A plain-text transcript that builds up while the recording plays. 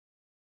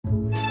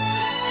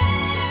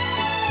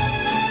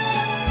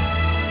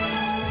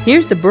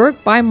Here's the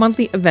Berwick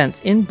Bimonthly events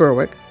in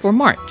Berwick for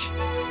March.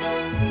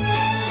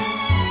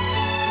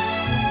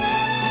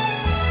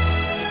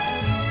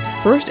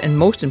 First and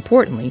most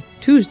importantly,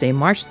 Tuesday,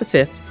 March the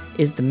 5th,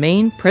 is the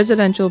Maine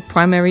presidential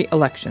primary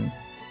election.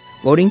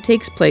 Voting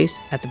takes place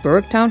at the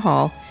Berwick Town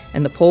Hall,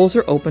 and the polls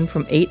are open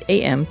from 8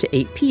 a.m. to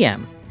 8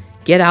 p.m.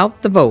 Get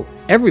out the vote,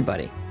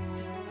 everybody.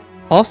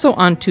 Also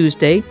on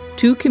Tuesday,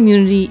 2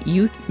 community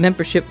youth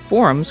membership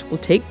forums will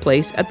take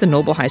place at the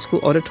Noble High School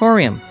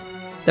auditorium.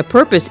 The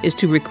purpose is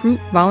to recruit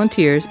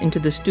volunteers into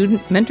the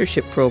Student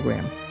Mentorship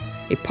Program,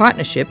 a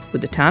partnership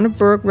with the Town of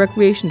Berwick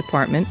Recreation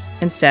Department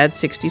and SAD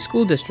 60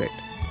 School District.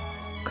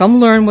 Come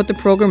learn what the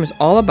program is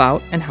all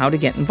about and how to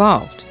get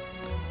involved.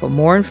 For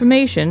more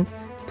information,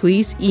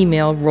 please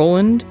email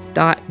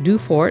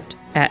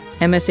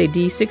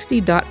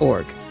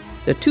roland.dufort@msad60.org.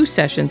 The 2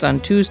 sessions on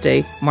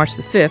Tuesday, March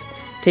the 5th,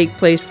 take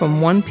place from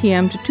 1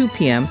 p.m. to 2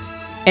 p.m.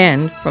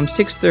 and from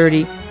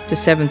 6:30 to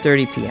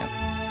 7:30 p.m.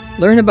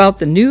 Learn about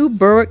the new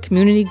Berwick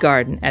Community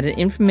Garden at an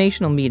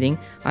informational meeting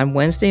on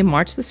Wednesday,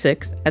 March the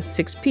 6th at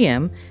 6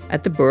 p.m.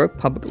 at the Berwick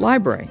Public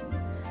Library.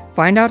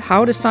 Find out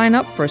how to sign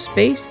up for a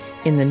space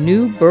in the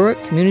new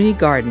Berwick Community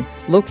Garden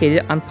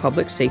located on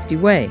Public Safety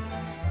Way.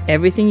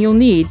 Everything you'll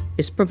need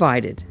is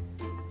provided.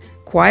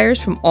 Choirs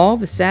from all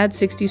the SAD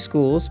 60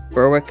 schools,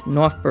 Berwick,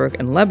 North Berwick,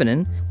 and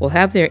Lebanon, will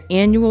have their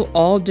annual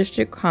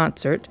all-district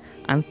concert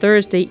on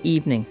Thursday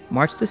evening,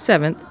 March the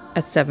 7th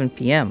at 7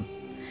 p.m.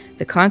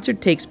 The concert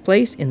takes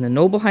place in the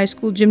Noble High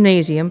School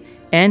Gymnasium,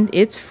 and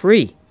it's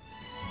free.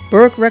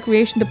 Berwick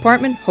Recreation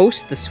Department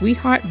hosts the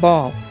Sweetheart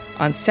Ball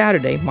on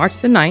Saturday, March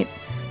the 9th,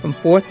 from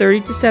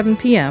 4:30 to 7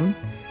 p.m.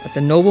 at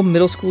the Noble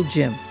Middle School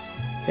Gym.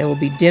 There will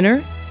be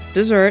dinner,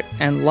 dessert,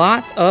 and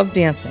lots of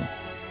dancing.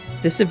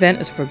 This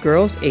event is for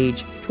girls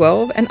age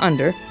 12 and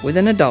under with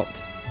an adult.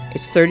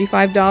 It's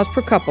 $35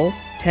 per couple,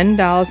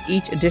 $10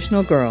 each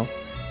additional girl.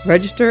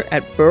 Register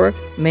at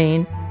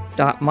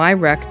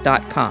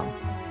berwickmaine.myrec.com.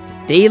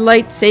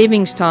 Daylight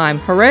savings time,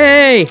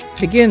 hooray!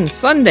 Begins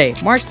Sunday,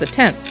 March the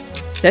 10th.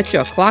 Set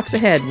your clocks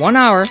ahead 1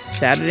 hour,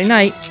 Saturday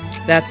night.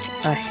 That's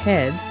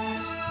ahead.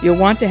 You'll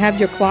want to have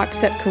your clock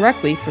set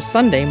correctly for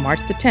Sunday,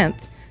 March the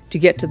 10th, to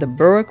get to the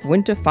Berwick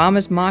Winter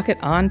Farmers Market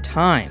on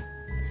time.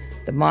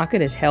 The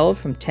market is held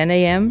from 10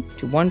 a.m.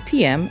 to 1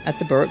 p.m. at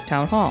the Berwick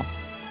Town Hall.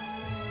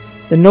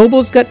 The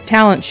Noble's Got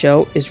Talent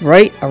show is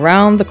right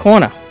around the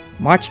corner,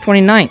 March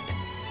 29th,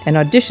 and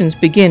auditions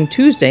begin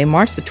Tuesday,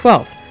 March the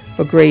 12th,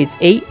 for grades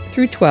 8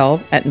 through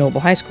 12 at Noble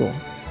High School.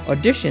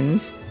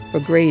 Auditions for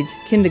grades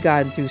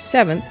kindergarten through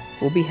 7th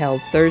will be held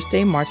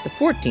Thursday, March the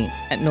 14th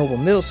at Noble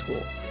Middle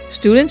School.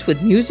 Students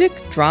with music,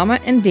 drama,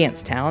 and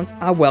dance talents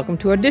are welcome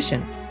to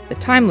audition. The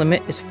time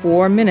limit is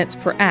 4 minutes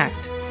per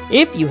act.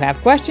 If you have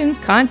questions,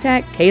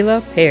 contact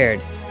Kayla Paird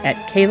at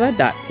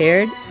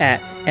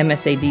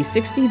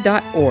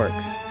kayla.paird@msad60.org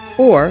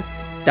or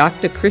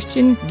Dr.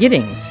 Christian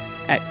Giddings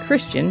at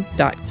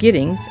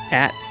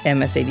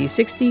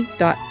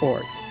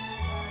christian.giddings@msad60.org.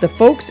 The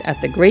folks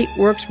at the Great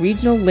Works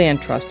Regional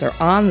Land Trust are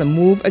on the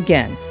move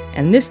again,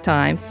 and this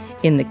time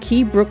in the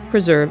Key Brook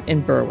Preserve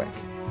in Berwick.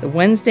 The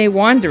Wednesday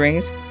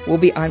Wanderings will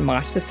be on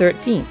March the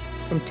 13th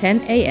from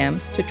 10 a.m.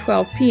 to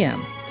 12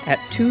 p.m. at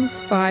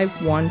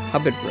 251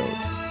 Hubbard Road.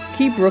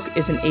 Key Brook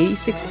is an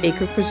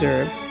 86-acre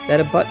preserve that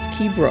abuts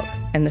Key Brook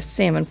and the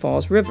Salmon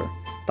Falls River.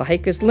 The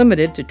hike is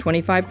limited to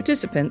 25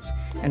 participants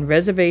and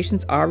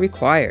reservations are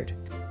required.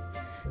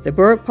 The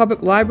Berwick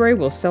Public Library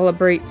will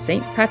celebrate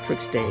St.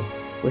 Patrick's Day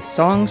with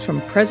songs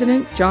from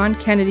President John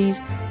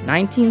Kennedy's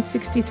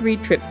 1963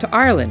 trip to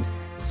Ireland,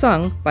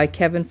 sung by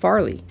Kevin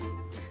Farley.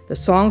 The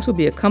songs will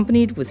be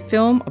accompanied with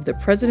film of the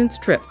President's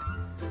trip.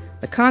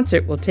 The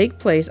concert will take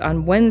place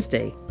on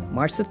Wednesday,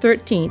 March the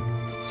 13th,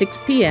 6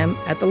 p.m.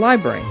 at the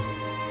library.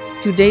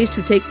 2 days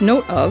to take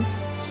note of: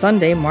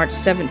 Sunday, March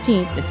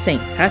 17th is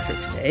St.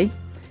 Patrick's Day.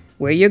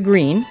 Wear your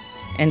green.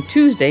 And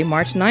Tuesday,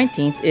 March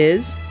 19th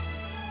is,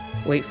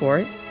 wait for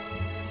it,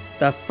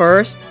 the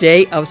first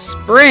day of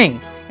spring.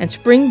 And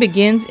spring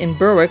begins in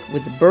Berwick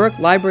with the Berwick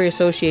Library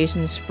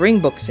Association's Spring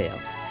Book Sale.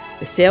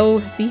 The sale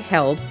will be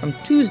held from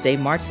Tuesday,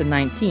 March the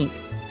 19th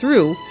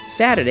through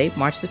Saturday,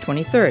 March the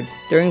 23rd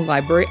during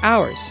library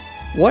hours.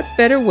 What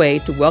better way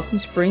to welcome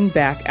spring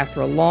back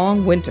after a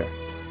long winter?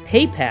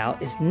 PayPal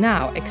is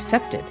now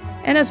accepted,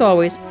 and as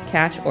always,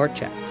 cash or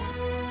checks.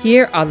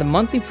 Here are the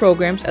monthly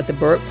programs at the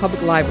Berwick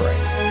Public Library.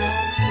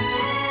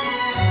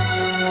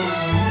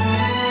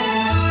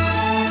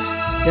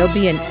 There'll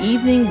be an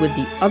evening with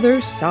the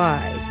other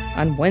side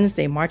on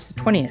Wednesday, March the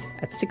 20th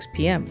at 6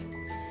 p.m.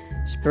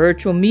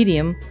 Spiritual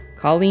medium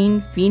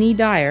Colleen Feeney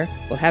Dyer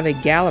will have a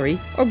gallery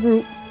or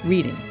group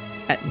reading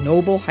at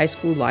Noble High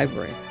School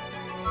Library.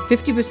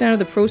 50% of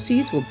the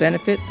proceeds will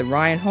benefit the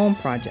Ryan Home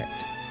Project.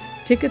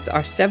 Tickets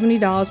are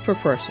 $70 per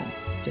person.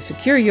 To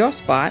secure your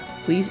spot,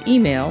 please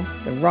email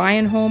the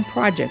Ryan Home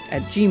Project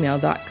at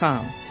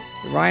gmail.com.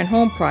 The Ryan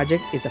Home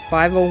Project is a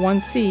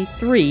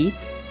 501c3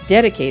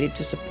 dedicated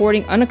to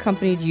supporting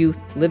unaccompanied youth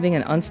living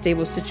in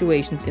unstable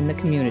situations in the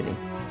community.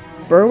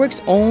 Berwick's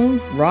own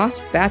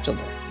Ross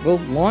Batchelor will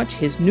launch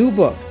his new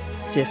book,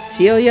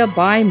 Cecilia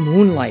by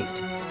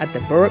Moonlight at the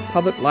Berwick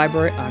Public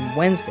Library on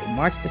Wednesday,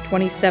 March the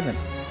 27th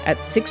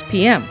at 6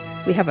 p.m.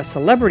 We have a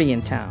celebrity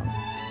in town.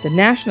 The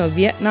National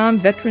Vietnam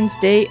Veterans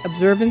Day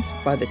observance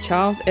by the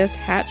Charles S.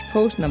 Hatch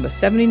Post number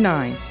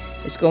 79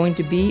 is going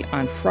to be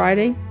on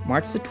Friday,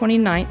 March the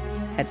 29th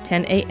at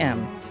 10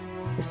 a.m.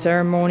 The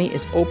ceremony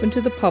is open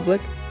to the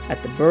public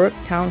at the Berwick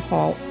Town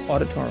Hall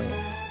Auditorium.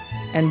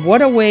 And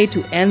what a way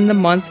to end the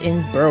month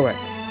in Berwick,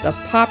 the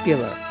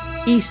popular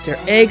Easter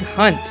egg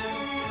hunt,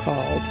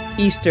 called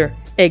Easter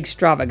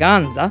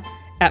Eggstravaganza,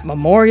 at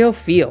Memorial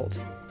Field.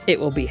 It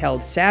will be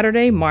held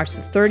Saturday, March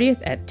the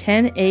 30th at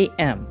 10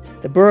 a.m.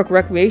 The Berwick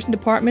Recreation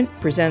Department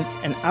presents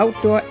an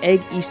outdoor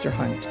egg Easter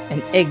hunt,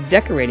 an egg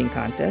decorating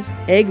contest,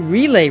 egg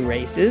relay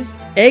races,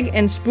 egg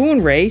and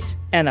spoon race,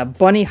 and a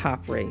bunny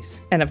hop race.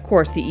 And of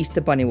course, the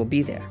Easter Bunny will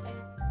be there.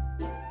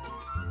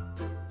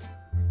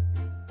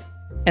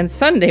 And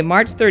Sunday,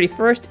 March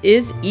 31st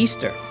is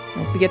Easter.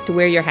 Don't forget to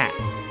wear your hat.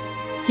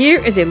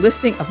 Here is a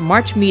listing of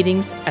March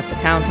meetings at the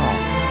Town Hall.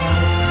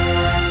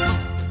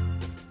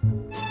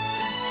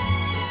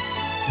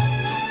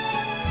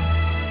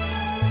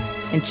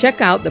 And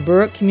check out the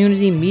Berwick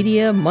Community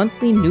Media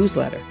Monthly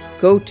Newsletter.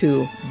 Go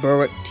to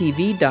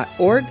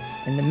berwicktv.org,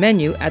 and the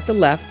menu at the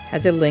left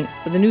has a link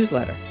for the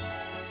newsletter.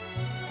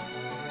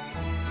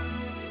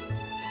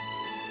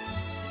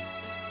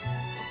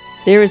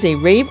 There is a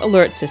rave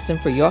alert system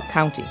for York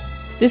County.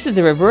 This is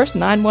a reverse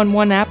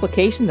 911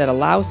 application that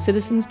allows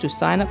citizens to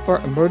sign up for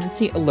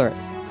emergency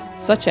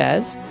alerts, such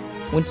as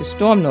winter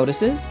storm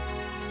notices,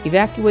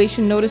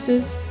 evacuation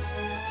notices,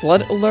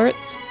 flood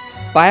alerts,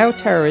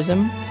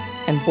 bioterrorism,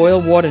 and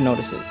boil water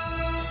notices.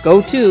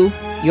 Go to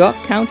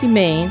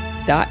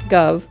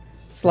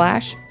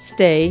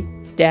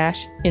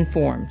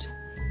yorkcountymaine.gov/stay-informed.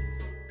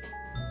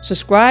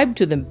 Subscribe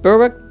to the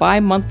Berwick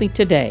Bimonthly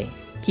today.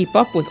 Keep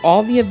up with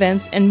all the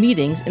events and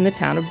meetings in the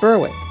town of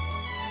Berwick.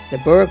 The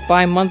Berwick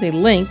Bimonthly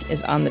link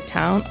is on the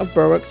Town of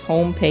Berwick's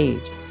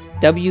homepage,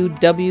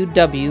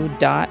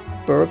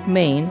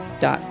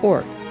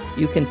 www.berwickmaine.org.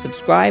 You can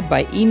subscribe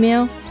by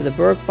email to the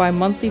Berwick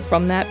Bimonthly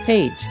from that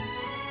page.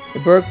 The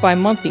Berwick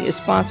Bimonthly is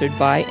sponsored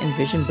by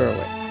Envision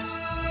Berwick.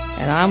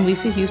 And I'm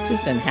Lisa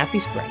Eustis, and happy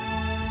spring.